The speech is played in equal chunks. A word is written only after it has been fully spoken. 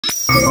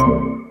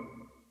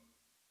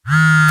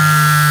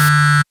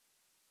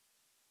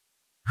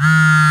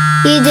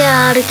You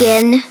there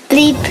again,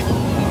 bleep.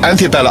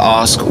 Anthe.a.bela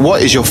asks,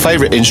 what is your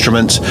favourite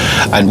instrument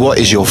and what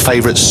is your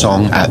favourite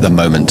song at the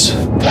moment?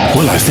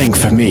 Well, I think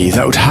for me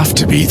that would have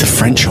to be the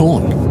French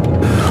horn.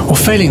 Or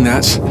failing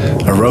that,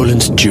 a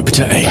Roland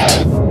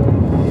Jupiter-8.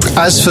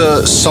 As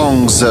for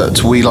songs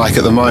that we like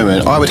at the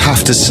moment, I would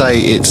have to say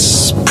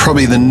it's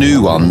probably the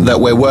new one that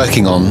we're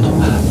working on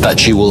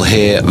that you will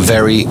hear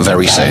very,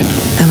 very soon.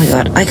 Oh my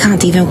god, I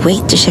can't even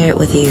wait to share it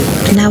with you.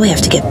 But now we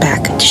have to get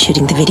back to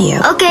shooting the video.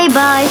 Okay,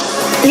 bye.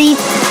 Bleep.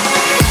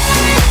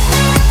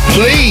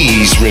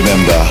 Please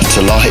remember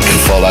to like,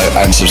 follow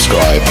and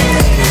subscribe.